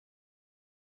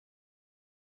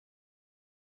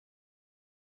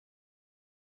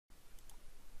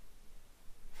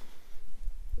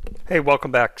Hey,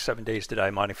 welcome back, 7 Days to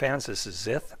Die modding fans. This is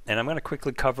Zith, and I'm going to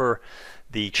quickly cover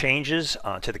the changes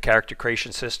to the character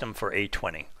creation system for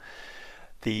A20.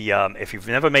 If you've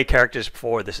never made characters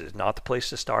before, this is not the place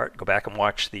to start. Go back and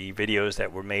watch the videos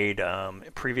that were made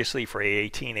previously for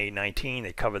A18, A19.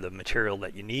 They cover the material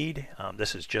that you need.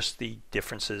 This is just the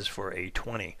differences for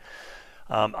A20.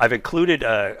 I've included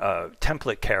a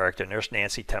template character, Nurse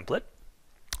Nancy template.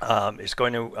 It's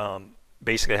going to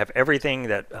basically have everything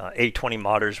that A20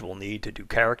 modders will need to do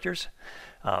characters.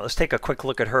 Let's take a quick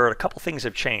look at her. A couple things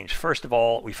have changed. First of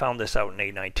all, we found this out in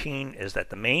A19, is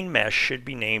that the main mesh should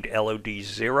be named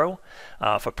LOD0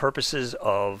 for purposes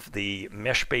of the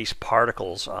mesh-based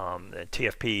particles. The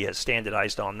TFP has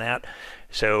standardized on that.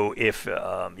 So if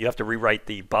you have to rewrite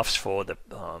the buffs for the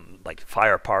like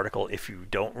fire particle if you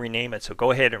don't rename it. So go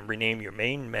ahead and rename your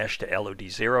main mesh to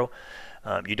LOD0.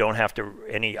 You don't have to,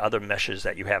 any other meshes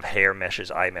that you have, hair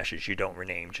meshes, eye meshes, you don't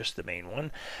rename, just the main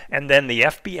one. And then the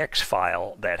FBX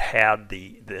file that had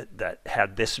that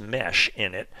had this mesh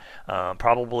in it,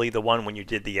 probably the one when you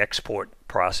did the export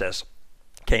process,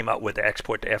 came out with the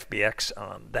export to FBX.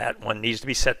 That one needs to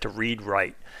be set to read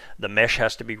write. The mesh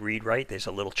has to be read write. There's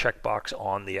a little checkbox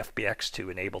on the FBX to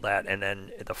enable that, and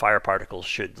then the fire particles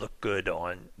should look good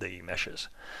on the meshes.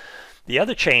 The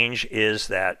other change is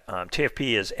that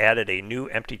TFP has added a new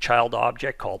empty child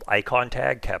object called icon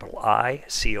tag, capital I,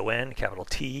 C-O-N, capital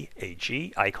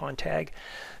T-A-G, icon tag.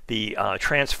 The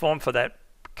transform for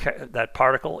that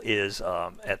particle is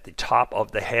at the top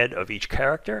of the head of each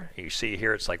character. You see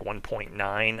here it's like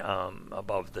 1.9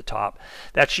 above the top.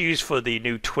 That's used for the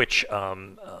new Twitch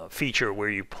feature where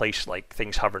you place like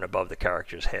things hovering above the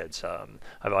characters' heads. I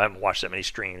haven't watched that many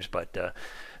streams, but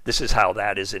this is how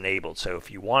that is enabled. So if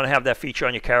you want to have that feature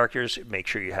on your characters, make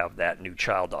sure you have that new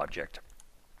child object.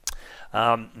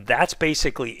 That's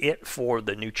basically it for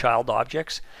the new child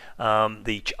objects.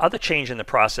 The other change in the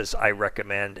process I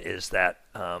recommend is that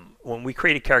when we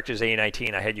created characters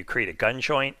A19, I had you create a gun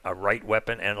joint, a right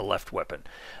weapon, and a left weapon.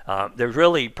 There's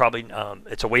really probably,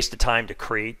 it's a waste of time to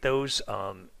create those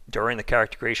during the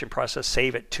character creation process.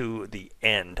 Save it to the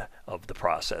end of the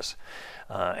process.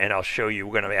 And I'll show you,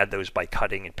 we're going to add those by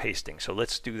cutting and pasting. So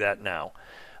let's do that now.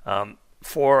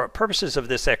 For purposes of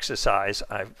this exercise,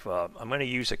 I'm going to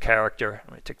use a character.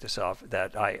 Let me take this off.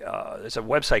 There's a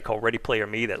website called Ready Player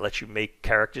Me that lets you make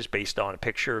characters based on a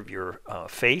picture of your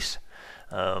face.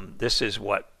 This is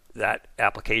what that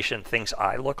application thinks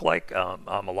I look like.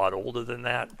 I'm a lot older than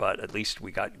that, but at least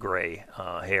we got gray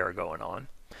hair going on.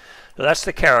 So that's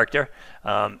the character.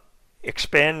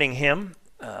 Expanding him,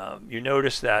 you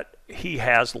notice that he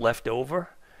has left over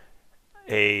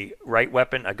a right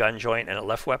weapon, a gun joint, and a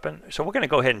left weapon. So we're going to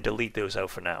go ahead and delete those out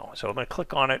for now. So I'm going to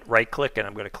click on it, right click, and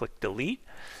I'm going to click delete.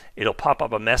 It'll pop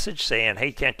up a message saying, hey,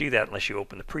 you can't do that unless you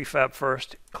open the prefab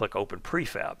first. Click open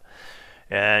prefab.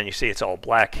 And you see it's all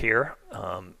black here.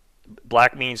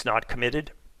 Black means not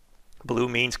committed. Blue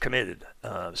means committed.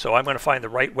 So I'm going to find the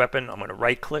right weapon. I'm going to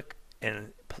right click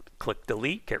and click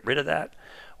delete, get rid of that.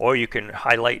 Or you can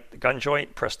highlight the gun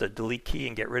joint, press the delete key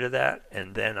and get rid of that.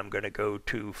 And then I'm going to go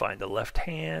to find the left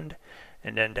hand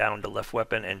and then down to left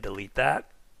weapon and delete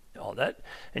that, all that.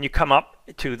 And you come up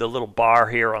to the little bar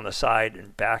here on the side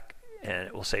and back, and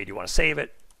it will say, do you want to save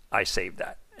it? I saved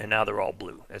that. And now they're all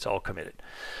blue. It's all committed.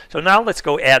 So now let's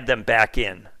go add them back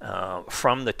in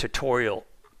from the tutorial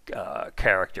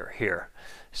character here.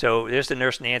 So there's the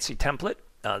Nurse Nancy template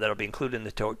that'll be included in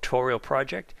the tutorial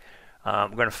project.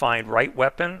 I'm going to find right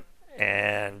weapon,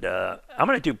 and I'm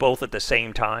going to do both at the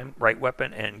same time, right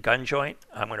weapon and gun joint.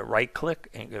 I'm going to right click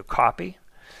and go copy.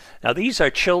 Now these are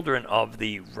children of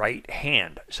the right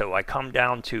hand. So I come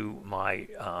down to my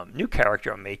new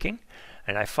character I'm making,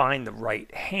 and I find the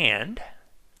right hand,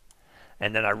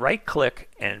 and then I right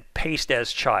click and paste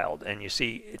as child. And you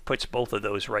see it puts both of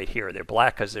those right here. They're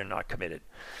black because they're not committed.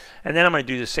 And then I'm going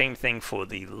to do the same thing for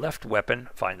the left weapon.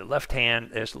 Find the left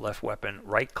hand, there's the left weapon,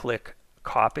 right click,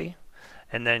 copy,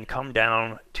 and then come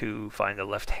down to find the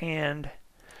left hand,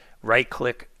 right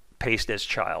click, paste as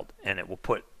child, and it will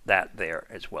put that there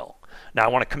as well. Now I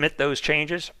want to commit those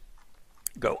changes,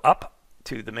 go up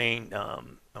to the main,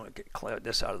 I'm going to clear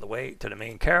this out of the way, to the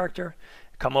main character,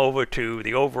 come over to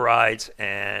the overrides,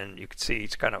 and you can see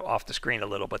it's kind of off the screen a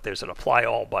little, but there's an apply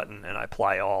all button, and I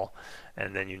apply all,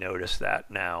 and then you notice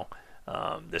that now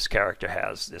this character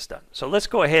has this done. So let's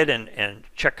go ahead and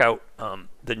check out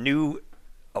the new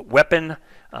weapon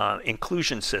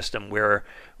inclusion system, where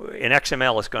in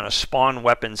XML it's going to spawn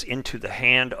weapons into the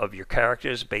hand of your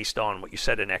characters based on what you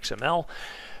said in XML.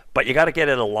 But you got to get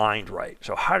it aligned right.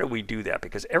 So how do we do that?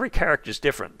 Because every character is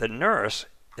different. The nurse,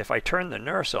 if I turn the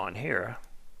nurse on here,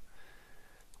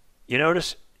 you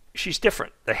notice she's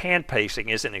different. The hand pacing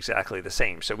isn't exactly the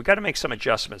same. So we got to make some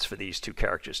adjustments for these two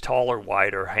characters. Taller,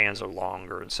 wider, hands are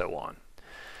longer, and so on.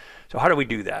 So how do we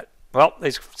do that? Well,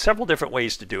 there's several different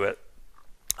ways to do it.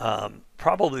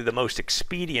 Probably the most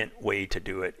expedient way to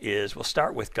do it is we'll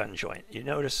start with gun joint. You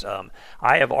notice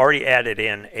I have already added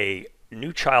in a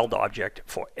new child object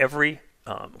for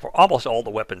for almost all the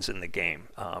weapons in the game.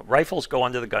 Rifles go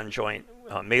under the gun joint,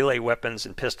 melee weapons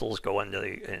and pistols go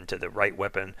into the right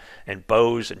weapon, and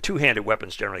bows and two-handed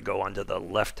weapons generally go under the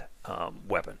left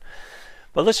weapon.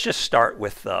 But let's just start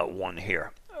with one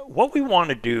here. What we want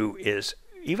to do is,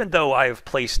 even though I have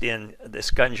placed in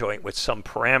this gun joint with some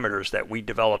parameters that we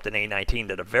developed in A19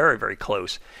 that are very, very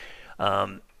close,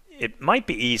 it might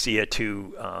be easier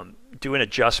to do an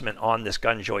adjustment on this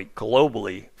gun joint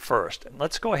globally first. And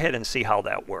let's go ahead and see how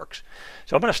that works.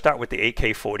 So I'm going to start with the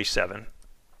AK-47.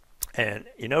 And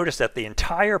you notice that the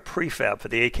entire prefab for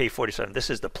the AK-47, this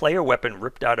is the player weapon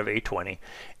ripped out of A20,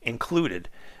 included.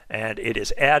 And it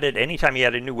is added, anytime you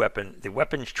add a new weapon, the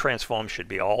weapon's transform should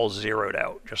be all zeroed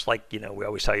out. Just like, we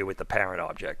always tell you with the parent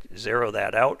object. Zero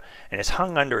that out, and it's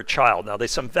hung under a child. Now,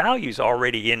 there's some values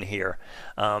already in here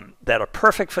that are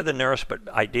perfect for the nurse, but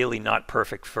ideally not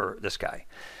perfect for this guy.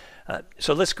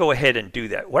 So let's go ahead and do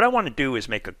that. What I want to do is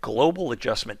make a global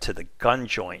adjustment to the gun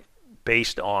joint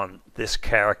based on this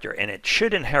character, and it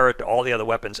should inherit all the other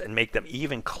weapons and make them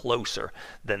even closer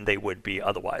than they would be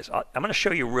otherwise. I'm going to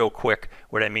show you real quick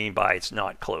what I mean by it's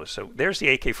not close. So there's the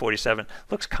AK-47,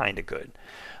 looks kind of good.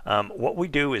 What we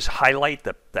do is highlight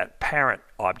that parent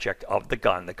object of the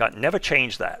gun. The gun, never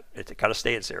change that. It's got to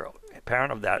stay at 0.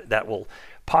 Parent of that will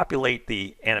populate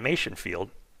the animation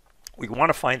field. We want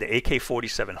to find the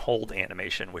AK-47 hold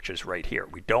animation, which is right here.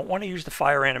 We don't want to use the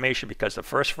fire animation because the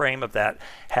first frame of that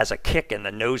has a kick and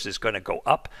the nose is going to go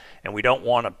up, and we don't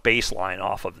want a baseline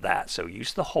off of that. So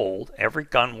use the hold. Every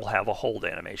gun will have a hold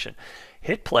animation.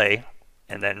 Hit play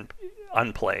and then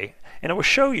unplay, and it will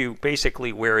show you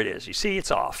basically where it is. You see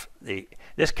it's off.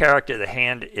 This character, the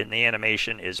hand in the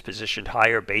animation is positioned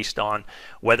higher based on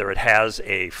whether it has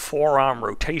a forearm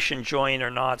rotation joint or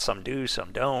not. Some do,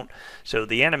 some don't. So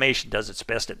the animation does its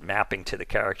best at mapping to the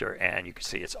character, and you can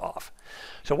see it's off.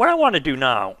 So what I want to do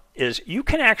now is you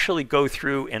can actually go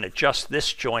through and adjust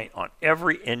this joint on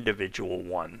every individual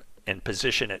one and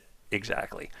position it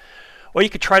exactly. Or you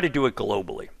could try to do it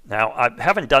globally. Now, I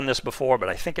haven't done this before, but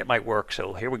I think it might work,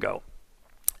 so here we go.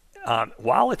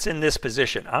 While it's in this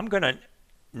position, I'm going to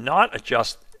not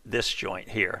adjust this joint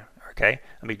here, okay?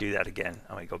 Let me do that again.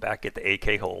 I'm going to go back, get the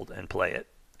AK hold, and play it.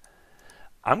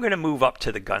 I'm going to move up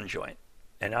to the gun joint,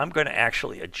 and I'm going to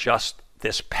actually adjust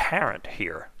this parent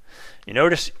here. You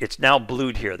notice it's now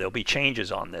blued here. There'll be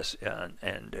changes on this,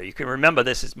 and you can remember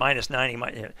this is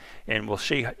 -90, and we'll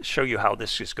show you how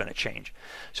this is going to change.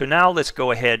 So now let's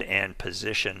go ahead and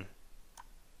position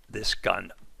this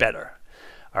gun better.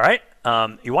 All right,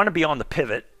 you want to be on the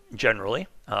pivot generally,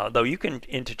 though you can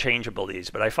interchangeable these,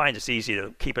 but I find it's easy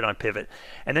to keep it on pivot,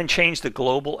 and then change the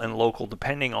global and local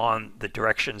depending on the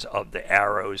directions of the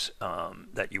arrows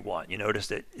that you want. You notice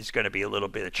that it's going to be a little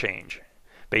bit of change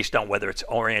based on whether it's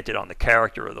oriented on the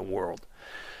character or the world.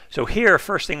 So here,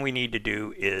 first thing we need to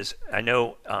do is, I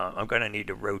know I'm going to need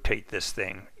to rotate this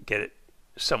thing, get it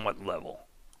somewhat level.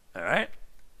 All right,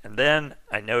 and then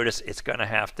I notice it's going to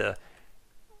have to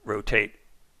rotate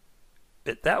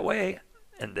it that way,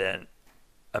 and then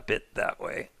a bit that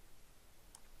way.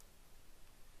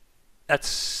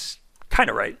 That's kind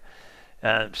of right.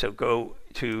 So go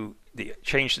to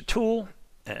change the tool,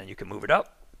 and you can move it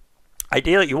up.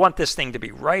 Ideally, you want this thing to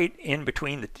be right in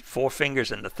between the 4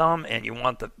 fingers and the thumb, and you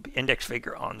want the index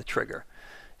finger on the trigger.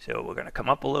 So we're going to come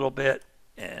up a little bit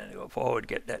and go forward,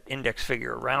 get that index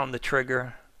finger around the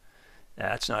trigger.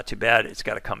 That's not too bad. It's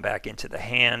got to come back into the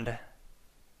hand.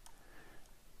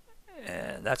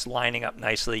 And that's lining up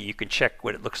nicely. You can check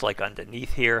what it looks like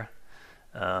underneath here.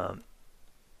 I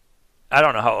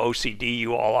don't know how OCD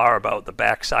you all are about the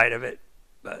back side of it,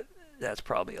 but that's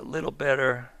probably a little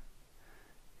better.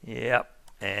 Yep,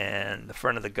 and the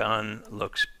front of the gun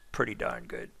looks pretty darn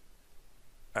good.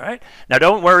 All right, now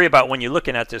don't worry about when you're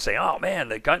looking at this, say, oh man,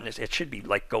 the gun it should be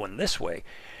like going this way.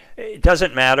 It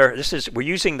doesn't matter. We're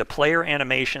using the player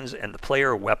animations and the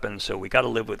player weapons, so we got to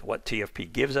live with what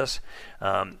TFP gives us.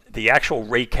 The actual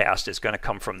raycast is going to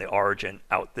come from the origin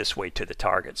out this way to the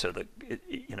target, so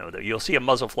you'll see a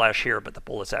muzzle flash here, but the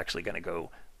bullet's actually going to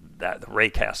go the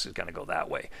raycast is going to go that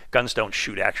way. Guns don't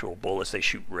shoot actual bullets, they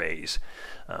shoot rays.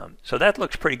 So that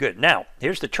looks pretty good. Now,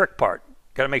 here's the trick part.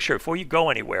 Got to make sure before you go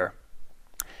anywhere,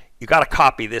 you got to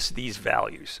copy these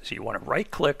values. So you want to right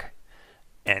click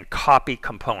and copy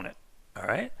component. All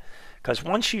right? Because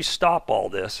once you stop all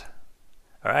this,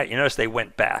 All right, you notice they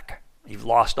went back. You've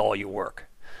lost all your work.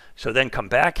 So then come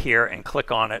back here and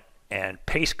click on it and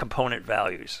paste component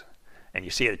values. And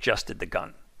you see it adjusted the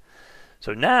gun.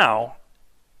 So now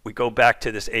we go back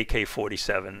to this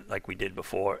AK-47 like we did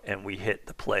before, and we hit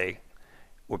the play.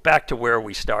 We're back to where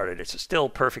we started. It's still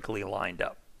perfectly lined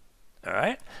up. All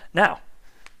right. Now,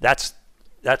 that's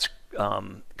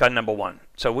gun number one.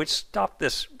 So we stop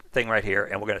this thing right here,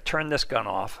 and we're going to turn this gun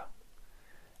off.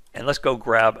 And let's go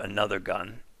grab another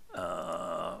gun.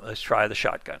 Let's try the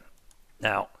shotgun.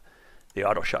 Now, the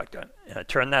auto shotgun. And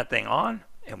turn that thing on,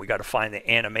 and we got to find the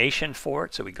animation for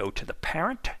it. So we go to the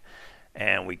parent,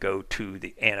 and we go to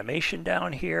the animation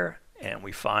down here, and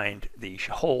we find the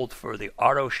hold for the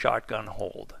auto shotgun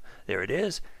hold. There it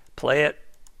is. Play it.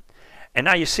 And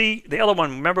now you see the other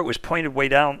one, remember it was pointed way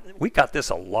down. We got this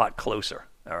a lot closer.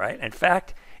 All right. In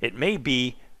fact, it may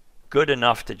be good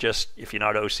enough to just, if you're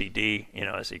not OCD, you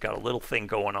know, so you got a little thing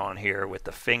going on here with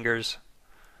the fingers.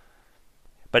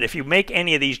 But if you make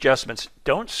any of these adjustments,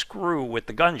 don't screw with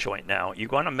the gun joint now. You're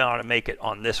going to want to make it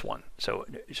on this one. So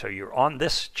you're on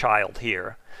this child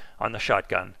here, on the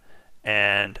shotgun,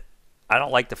 and I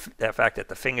don't like the fact that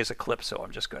the fingers are clipped, so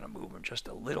I'm just going to move them just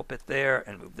a little bit there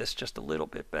and move this just a little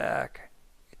bit back.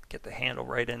 Get the handle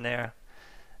right in there.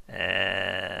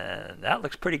 And that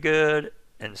looks pretty good.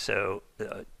 And so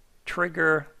the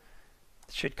trigger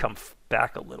should come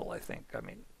back a little, I think. I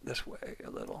mean, this way a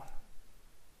little.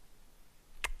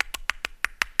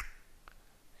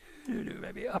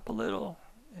 Maybe up a little.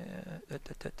 And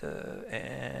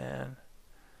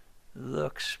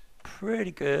looks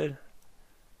pretty good.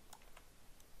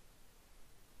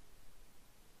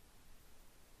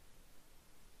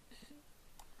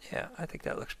 Yeah, I think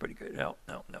that looks pretty good. No,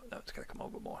 it's got to come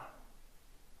over more.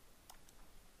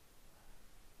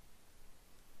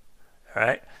 All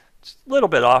right, it's a little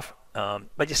bit off,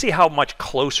 but you see how much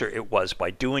closer it was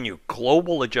by doing your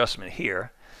global adjustment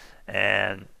here.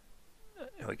 And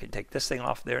we can take this thing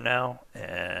off there now,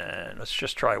 and let's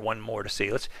just try one more to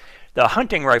see. The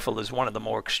hunting rifle is one of the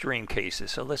more extreme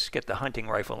cases, so let's get the hunting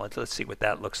rifle and let's see what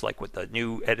that looks like with the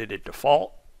new edited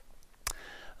default.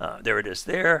 There it is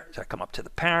there. So I come up to the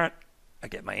parent, I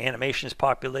get my animations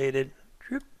populated,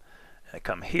 and I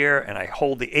come here and I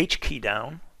hold the H key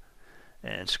down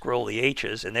and scroll the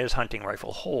H's, and there's hunting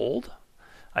rifle hold.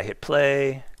 I hit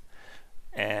play,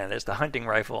 and there's the hunting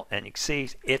rifle, and you can see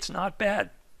it's not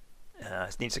bad.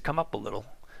 It needs to come up a little.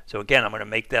 So again, I'm going to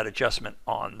make that adjustment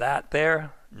on that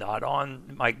there, not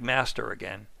on my master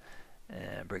again,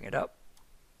 and bring it up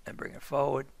and bring it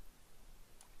forward.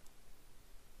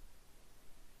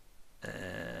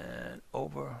 And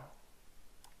over.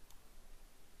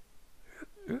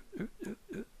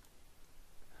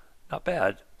 Not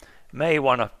bad. May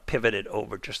want to pivot it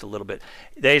over just a little bit.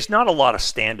 There's not a lot of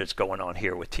standards going on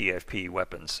here with TFP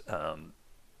weapons,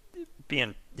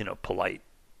 being polite,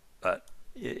 but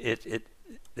they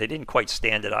didn't quite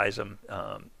standardize them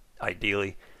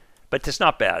ideally, but it's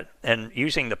not bad. And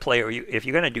using the player, if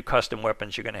you're going to do custom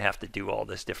weapons, you're going to have to do all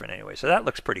this different anyway. So that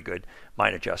looks pretty good.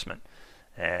 Mine adjustment.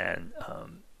 And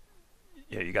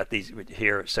you got these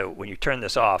here. So when you turn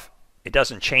this off, it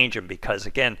doesn't change them because,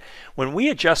 again, when we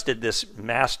adjusted this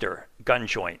master gun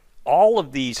joint, all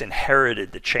of these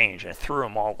inherited the change and threw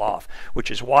them all off,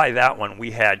 which is why that one we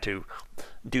had to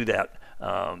do that,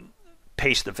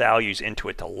 paste the values into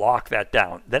it to lock that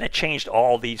down. Then it changed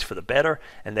all these for the better,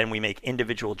 and then we make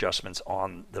individual adjustments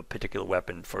on the particular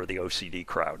weapon for the OCD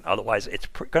crowd. Otherwise, it's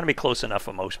going to be close enough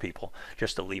for most people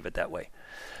just to leave it that way.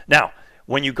 Now,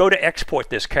 when you go to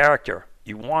export this character,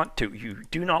 you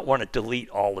do not want to delete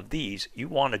all of these. You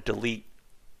want to delete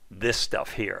this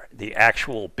stuff here, the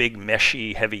actual big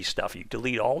meshy heavy stuff. You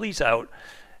delete all these out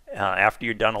after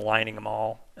you're done aligning them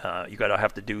all. You got to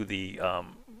have to do the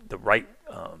right,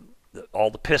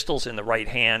 all the pistols in the right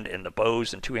hand and the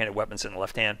bows and two-handed weapons in the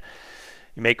left hand.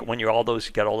 You make when you're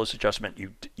got all those adjustments.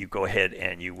 You go ahead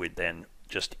and you would then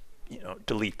just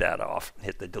delete that off.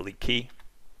 Hit the delete key.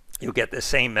 You'll get the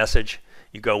same message.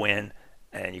 You go in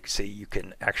and you can see you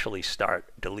can actually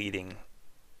start deleting,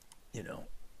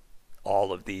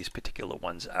 all of these particular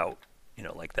ones out,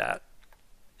 like that.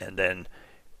 And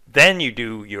then you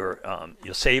do your,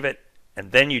 you'll save it,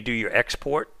 and then you do your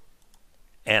export,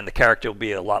 and the character will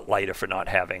be a lot lighter for not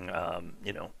having,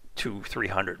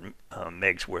 200-300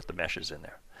 megs worth of meshes in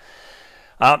there.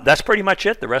 That's pretty much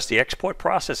it. The rest of the export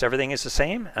process, everything is the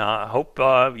same. I hope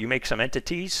you make some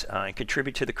entities and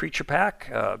contribute to the creature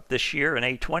pack this year in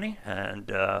A20.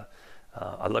 And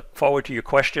I look forward to your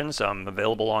questions. I'm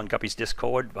available on Guppy's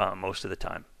Discord most of the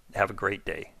time. Have a great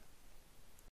day.